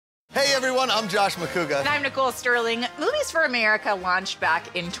Hey everyone, I'm Josh McCouga. And I'm Nicole Sterling. Movies for America launched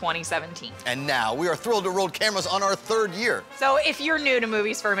back in 2017. And now we are thrilled to roll cameras on our third year. So if you're new to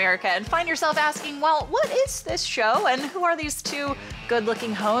Movies for America and find yourself asking, well, what is this show and who are these two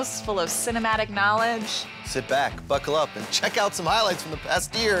good-looking hosts full of cinematic knowledge? Sit back, buckle up, and check out some highlights from the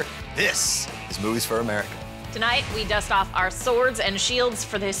past year. This is Movies for America. Tonight, we dust off our swords and shields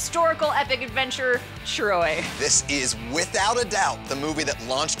for the historical epic adventure, Troy. This is, without a doubt, the movie that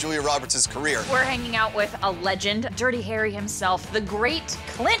launched Julia Roberts' career. We're hanging out with a legend, Dirty Harry himself, the great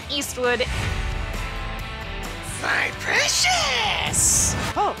Clint Eastwood. My precious!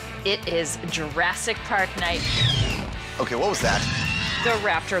 Oh, it is Jurassic Park night. Okay, what was that? The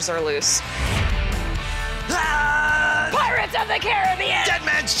raptors are loose. Pirates of the Caribbean! Dead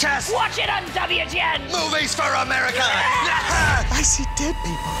Man's Chest! Watch it on WGN! Movies for America! I see dead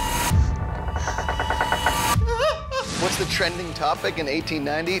people. What's the trending topic in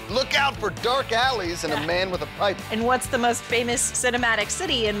 1890? Look out for dark alleys and a man with a pipe. And what's the most famous cinematic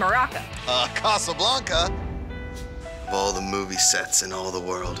city in Morocco? Casablanca. Of all the movie sets in all the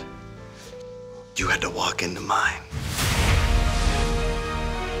world, you had to walk into mine.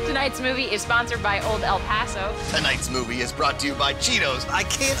 Tonight's movie is sponsored by Old El Paso. Tonight's movie is brought to you by Cheetos. I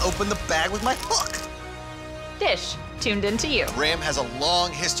can't open the bag with my hook. Dish, tuned into you. Ram has a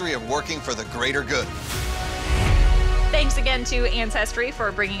long history of working for the greater good. Thanks again to Ancestry for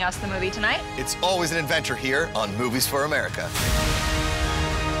bringing us the movie tonight. It's always an adventure here on Movies for America.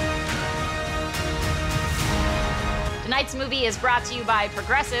 Tonight's movie is brought to you by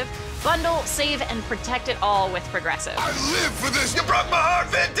Progressive. Bundle, save, and protect it all with Progressive. I live for this. You broke my heart,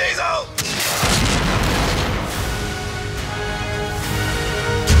 Vin Diesel!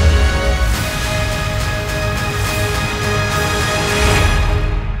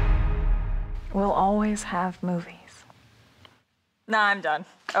 We'll always have movies. Nah, I'm done.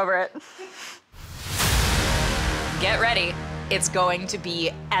 Over it. Get ready. It's going to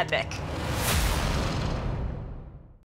be epic.